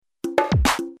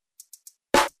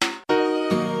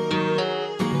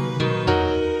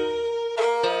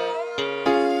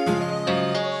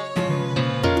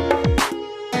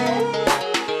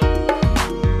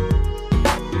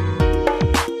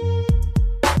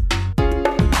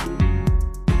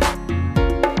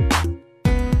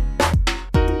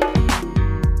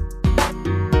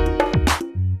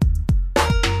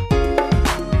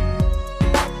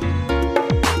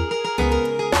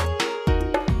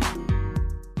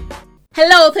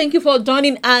Hello, thank you for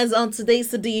joining us on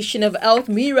today's edition of Health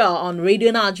Mirror on Radio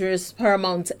Nigeria's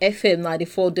Paramount FM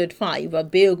 94.5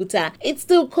 Abeokuta. It's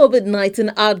still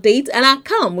COVID-19 update, and I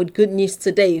come with good news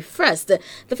today. First, the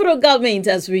federal government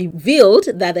has revealed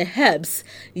that the herbs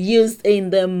used in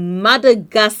the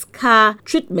Madagascar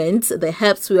treatment, the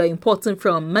herbs were imported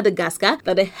from Madagascar,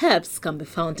 that the herbs can be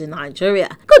found in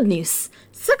Nigeria. Good news.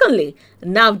 Secondly,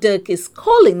 NAFDAC is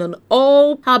calling on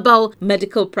all herbal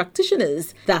medical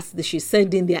practitioners that they should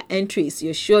send in their entries.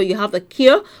 You're sure you have a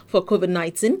cure for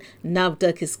COVID-19?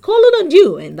 NAFDAC is calling on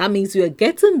you, and that means you are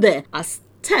getting there as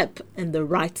step in the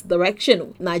right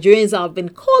direction. Nigerians have been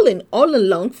calling all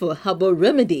along for a herbal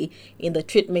remedy in the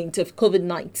treatment of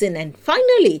COVID-19, and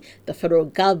finally, the federal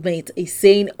government is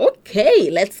saying, okay,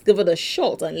 let's give it a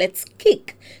shot and let's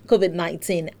kick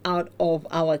COVID-19 out of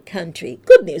our country.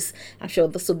 Good news. I'm sure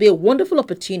this will be a wonderful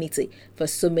opportunity for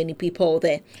so many people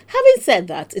there. Having said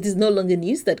that, it is no longer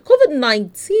news that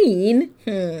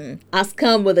COVID-19 has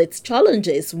come with its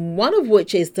challenges, one of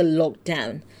which is the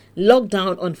lockdown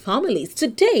on families.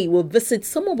 Today, we'll visit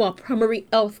some of our primary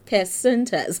health care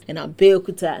centers in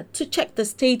Abeokuta to check the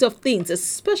state of things,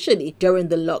 especially during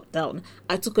the lockdown.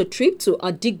 I took a trip to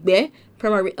Adigbe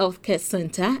Primary Health Care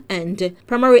Center and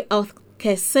Primary Health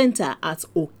Care Center at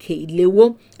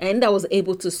Okelewo, and I was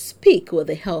able to speak with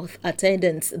the health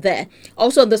attendants there.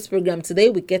 Also on this program today,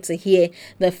 we get to hear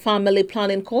the family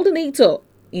planning coordinator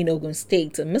in Ogun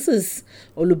State, Mrs.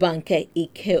 Olubanke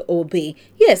Ikeobe.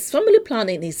 Yes, family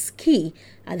planning is key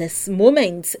at this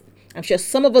moment. I'm sure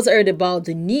some of us heard about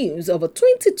the news of a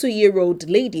 22-year-old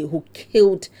lady who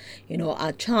killed,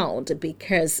 her child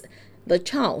because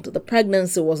the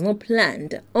pregnancy was not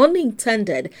planned,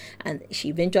 unintended, and she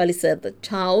eventually said the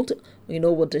child,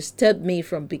 would disturb me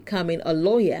from becoming a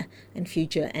lawyer in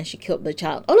future, and she killed the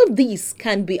child. All of these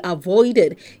can be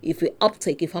avoided if we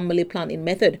uptake a family planning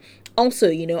method.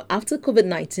 Also, after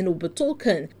COVID-19, we'll be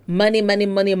talking money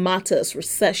matters,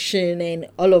 recession, and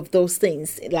all of those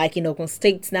things. Like in Ogun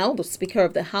State now, the Speaker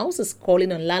of the House is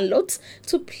calling on landlords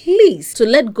to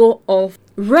let go of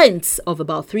rents of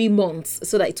about 3 months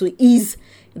so that it will ease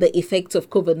the effect of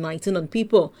COVID-19 on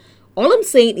people. All I'm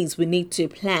saying is we need to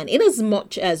plan. In as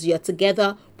much as you're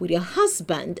together with your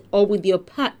husband or with your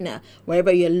partner,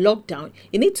 wherever you're locked down,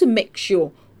 you need to make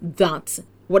sure that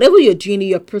whatever you're doing,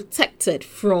 you're protected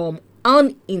from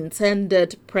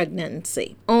unintended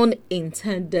pregnancy. If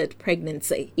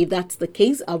that's the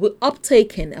case, I will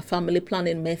uptaking a family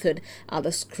planning method at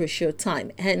this crucial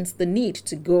time. Hence the need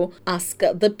to go ask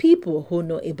the people who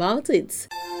know about it.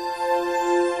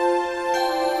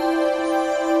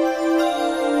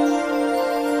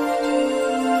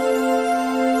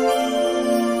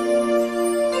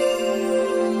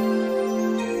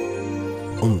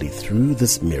 Only through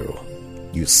this mirror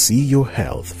you see your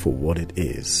health for what it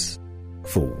is,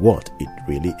 for what it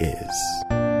really is.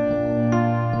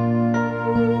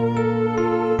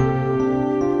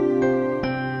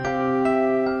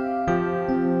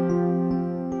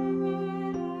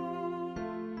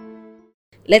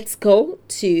 Let's go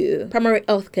to Primary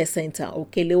Health Care Center,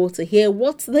 Okelewo, to hear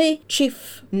what the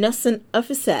Chief Nursing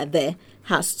Officer there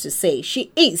has to say.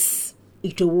 She is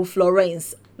Itowu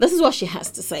Florence. This is what she has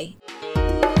to say.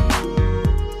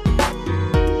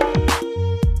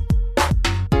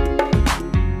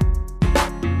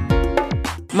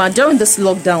 During this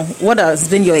lockdown, what has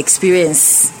been your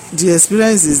experience? The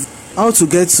experience is how to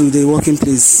get to the working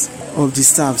place of the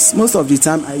staffs. Most of the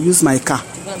time, I use my car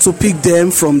to pick them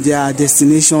from their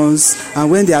destinations, and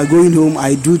when they are going home,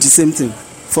 I do the same thing.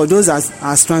 For those that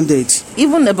are stranded.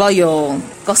 Even about your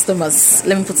customers,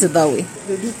 let me put it that way.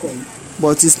 They do come,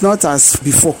 but it's not as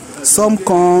before. Some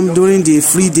come during the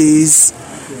free days.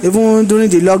 Even during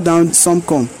the lockdown, some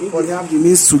come. But they have the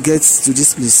means to get to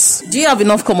this place. Do you have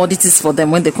enough commodities for them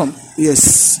when they come?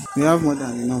 Yes, we have more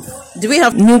than enough. Do we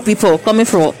have new people coming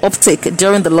for uptake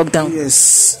during the lockdown?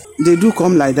 Yes, they do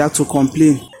come like that to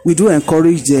complain. We do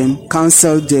encourage them,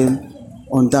 counsel them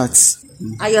on that.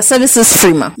 Are your services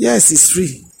free, ma? Yes, it's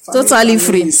free. Totally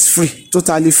free? It's free,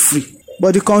 totally free.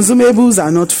 But the consumables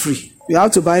are not free. We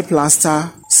have to buy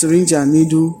plaster, syringe and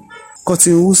needle,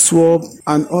 cotton wool swab,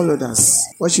 and all others.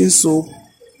 Washing soap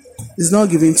is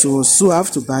not given to us, so I have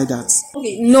to buy that.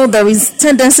 Okay, no, there is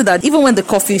tendency that even when the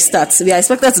curfew starts, we are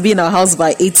expected to be in our house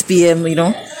by 8 p.m.,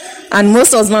 and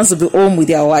most husbands will be home with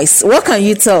their wives. What can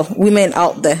you tell women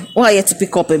out there who are here to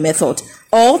pick up a method?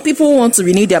 Or people who want to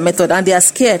renew their method and they are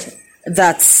scared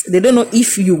that they don't know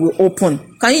if you will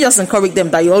open. Can you just encourage them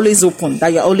that you're always open,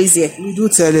 that you're always here? We do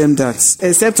tell them that,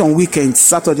 except on weekends,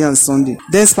 Saturday and Sunday.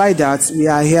 Despite that, we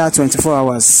are here 24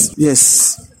 hours.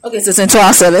 Yes. Okay, so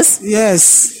 24-hour service?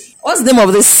 Yes. What's the name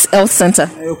of this health center?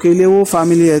 Okelewo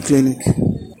Family Health Clinic.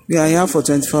 We are here for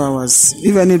 24 hours.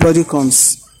 If anybody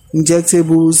comes,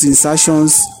 injectables,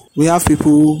 insertions, we have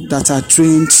people that are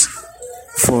trained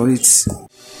for it.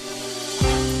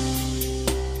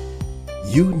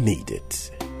 You need it.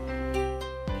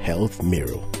 Health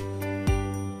Mirror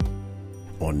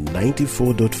on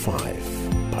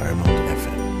 94.5 Paramount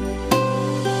FM.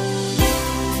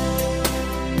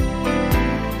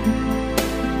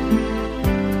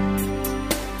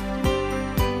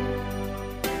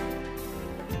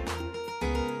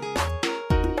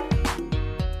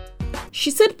 She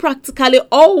said practically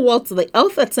all what the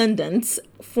health attendants,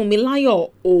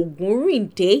 Fumilayo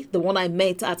Ogunrinde, the one I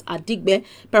met at Adigbe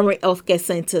Primary Healthcare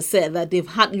Center, said that they've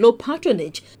had low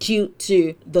patronage due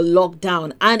to the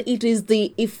lockdown. And it is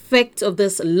the effect of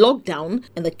this lockdown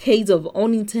and the case of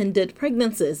unintended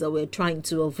pregnancies that we're trying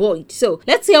to avoid. So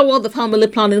let's hear what the family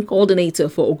planning coordinator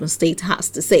for Ogun State has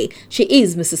to say. She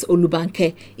is Mrs.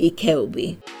 Olubanke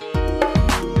Ikeobi.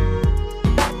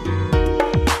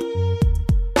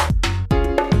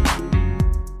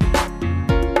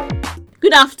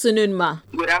 Good afternoon, ma.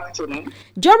 Good afternoon.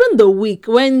 During the week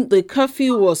when the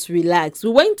curfew was relaxed,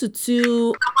 we went to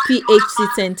two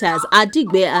PHC centers,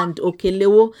 Adigbe and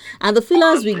Okelewo, and the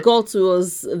feelers we got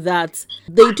was that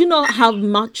they do not have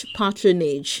much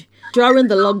patronage during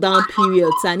the lockdown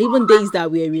periods and even days that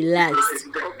were relaxed.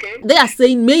 Okay. They are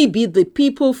saying maybe the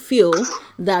people feel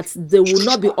that they will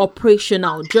not be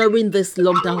operational during this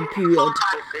lockdown period.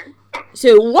 Okay.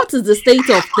 So what is the state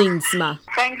of things, ma?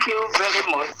 Thank you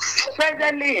very much.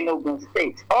 Presently in Ogun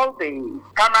State, all the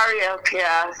primary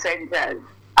healthcare centers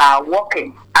are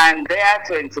working, and they are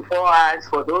 24 hours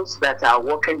for those that are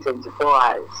working 24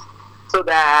 hours. So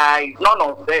there is none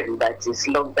of them that is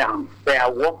locked down. They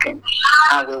are working,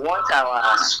 and we want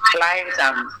our clients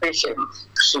and patients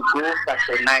to go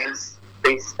patronize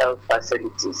these health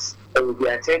facilities. They will be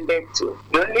attended to.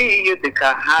 The only issue they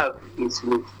can have is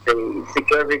with the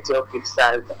security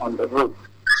officers on the road.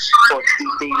 But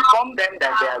if they inform them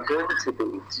that they are going to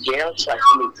the health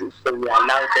facilities, they will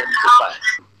allow them to pass.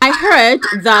 I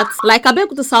heard that, like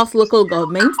Abeokuta South local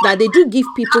government, that they do give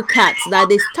people cards, that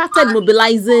they started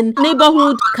mobilizing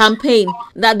neighborhood campaign,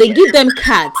 that they give them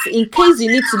cards in case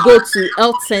you need to go to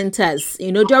health centers,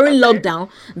 during lockdown,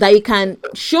 that you can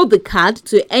show the card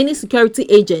to any security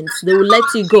agents, they will let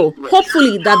you go.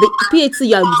 Hopefully that the PHC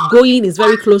you are going is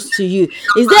very close to you.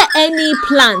 Is there any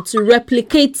plan to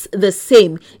replicate the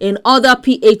same in other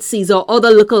PHCs or other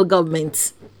local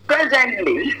governments?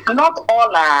 Presently, not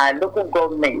all our local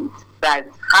governments that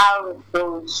have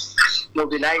those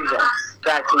mobilizers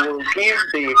that will give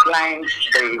the clients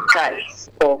the cards.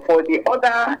 Or for the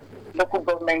other local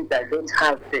governments that don't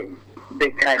have them, they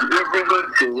can easily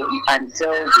do and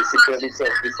tell the security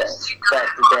officers that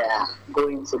they are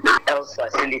going to the health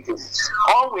facilities.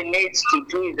 All we need to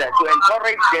do is that to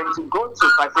encourage them to go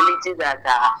to facilities that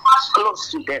are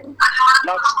close to them,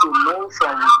 not to move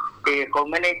from a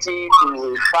community to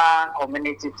a far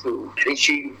community to they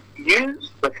should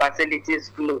use the facilities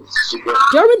close to them.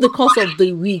 During the course of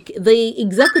the week, the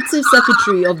executive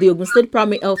secretary of the Ogun State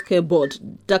Primary Healthcare Board,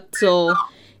 Dr.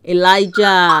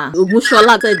 Elijah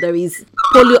Ogushola, said there is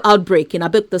polio outbreak in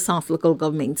Abeokuta South local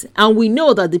government, and we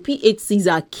know that the PHCs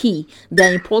are key.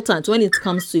 They're important when it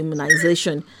comes to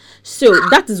immunization. So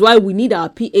that is why we need our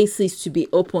PHCs to be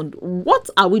opened.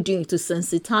 What are we doing to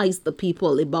sensitize the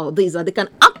people about this, that they can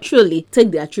actually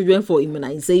take their children for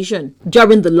immunization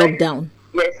during the lockdown?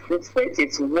 Yes, the state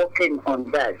is working on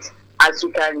that. As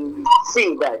you can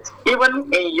see that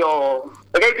even in your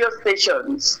radio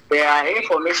stations, there are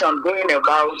information going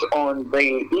about on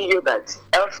the issue that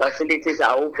health facilities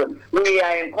are open. We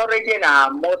are encouraging our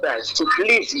mothers to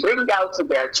please bring out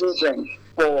their children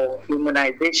for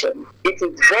immunization. It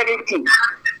is very key.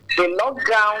 The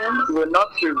lockdown will not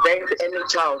prevent any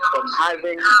child from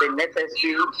having the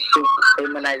necessary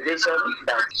immunization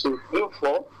that is due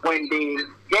for. When they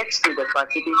get to the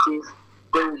facilities,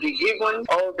 they will be given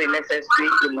all the necessary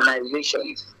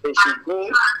immunizations. They should go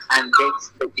and get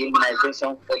the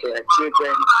immunization for their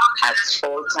children at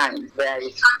all times. There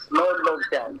is no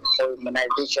lockdown for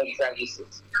immunization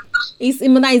services. Is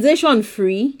immunization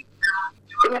free?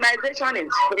 Immunization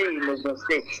is free in Ogun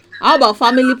State. How about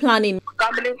family planning?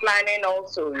 Family planning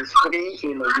also is free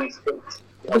in Ogun State.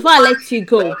 Before I let you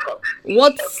go,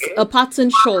 what's a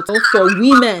pattern shot for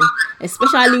women,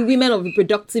 especially women of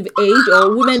reproductive age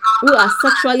or women who are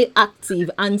sexually active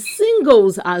and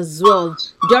singles as well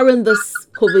during this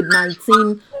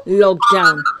COVID-19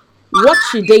 lockdown? What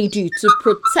should they do to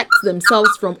protect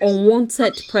themselves from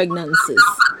unwanted pregnancies?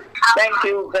 Thank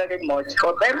you very much.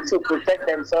 For them to protect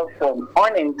themselves from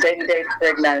unintended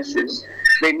pregnancies,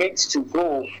 they need to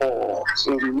go for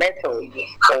a method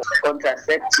of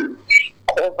contraceptive,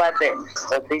 cover them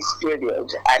for this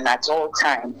period and at all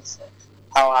times.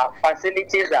 Our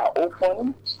facilities are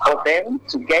open for them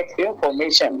to get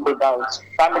information about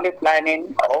family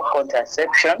planning or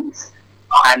contraception,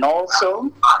 and also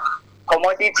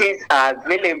commodities are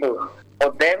available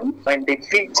for them when they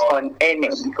pick on any,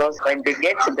 because when they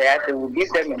get there, they will give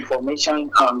them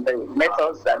information on the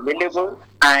methods available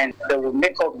and they will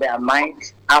make up their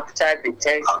mind after the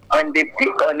test. When they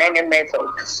pick on any method,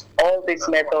 all these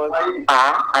methods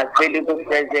are available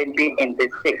presently in the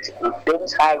state. We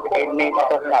don't have any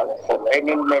stock for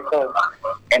any method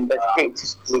in the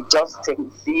state. We just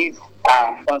receive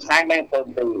consignment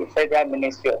from the Federal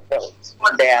Ministry of Health.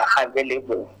 They are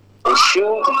available. They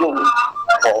should go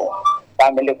for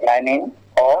family planning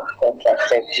or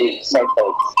contraceptive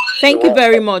methods. Thank you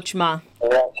very much, Ma.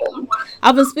 You're welcome.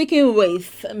 I've been speaking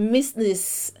with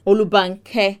Mrs.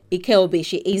 Olubanke Ikeobe.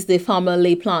 She is the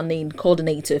family planning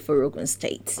coordinator for Ogun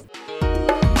State.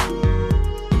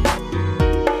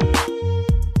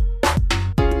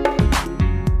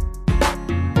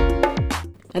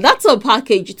 And that's our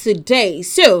package today.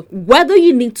 So, whether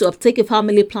you need to uptake a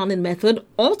family planning method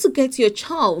or to get your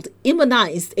child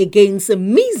immunized against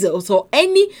measles or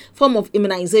any form of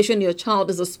immunization your child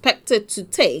is expected to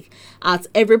take at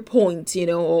every point,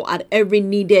 or at every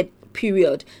needed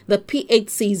period, the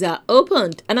PHCs are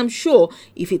opened. And I'm sure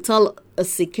if you tell a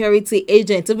security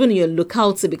agent, even in your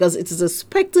locality, because it is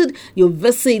expected you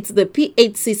visit the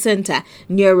PHC center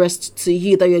nearest to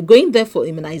you, that you're going there for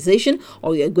immunization,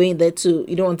 or you're going there to,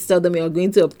 you don't want to tell them you're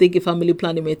going to uptake a family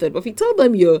planning method, but if you tell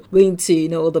them you're going to,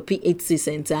 the PHC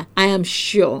center, I am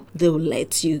sure they will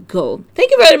let you go.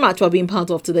 Thank you very much for being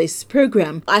part of today's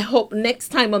program. I hope next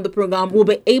time on the program we'll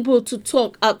be able to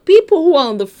talk at people who are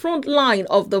on the front line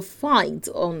of the fight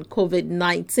on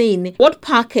COVID-19. What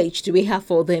package do we have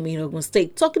for them in Ogun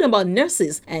State? Talking about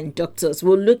nurses and doctors.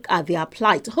 We'll look at their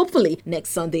plight, hopefully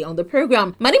next Sunday on the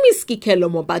program. My name is Kikelo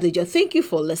Mobadeja. Thank you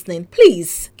for listening.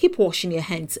 Please keep washing your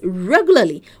hands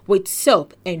regularly with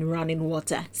soap and running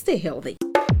water. Stay healthy.